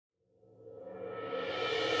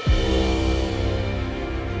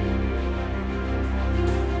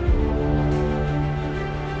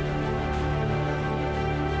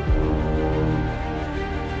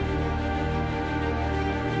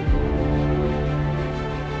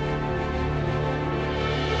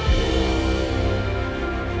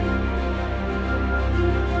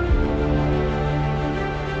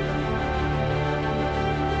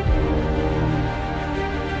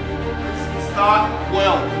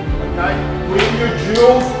okay? Win your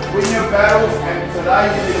duels, win your battles, and today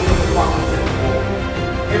you need to put the fucking set forward.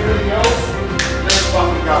 Everything else, let's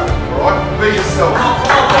fucking go, alright? Be yourself.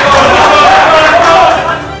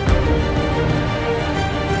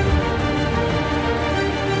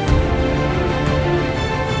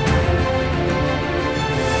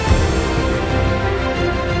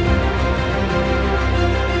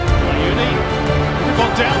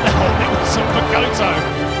 Down the whole thing with some Makoto.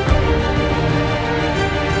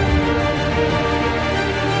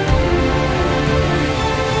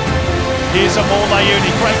 Here's a more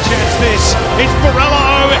Layuni, great chance this. It's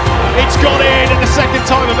Borello, it's got in the second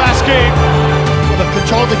time of asking. Well, they've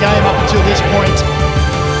controlled the game up until this point.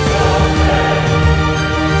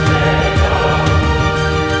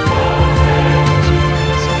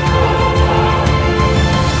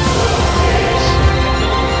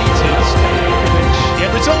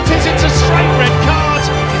 Result is it's a straight red card.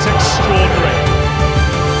 It's extraordinary.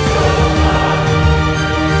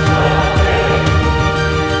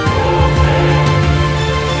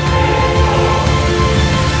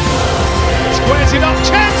 Squares it up,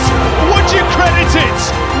 chance. Would you credit it?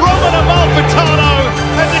 Roman Amalfitano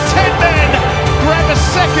and the 10 men grab a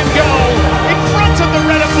second goal in front of the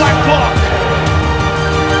red and black block.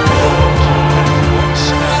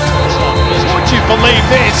 Would you believe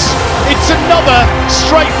this? It's another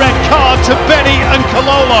straight red card to Benny and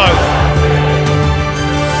Kololo.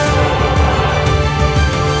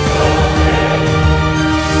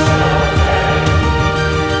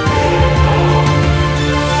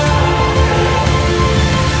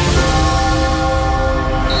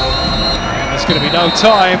 There's going to be no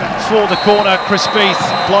time for the corner. Chris Beath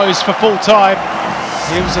blows for full time.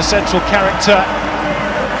 He was a central character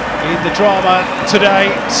in the drama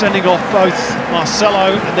today, sending off both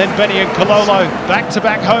Marcelo and then Benny and Kololo.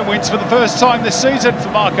 Back-to-back home wins for the first time this season for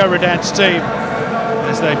Marco Redan's team,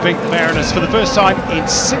 as they beat the Mariners for the first time in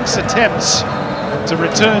 6 attempts to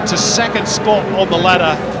return to second spot on the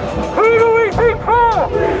ladder. Who do we think for?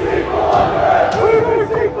 We think for! Who do we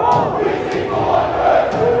think for?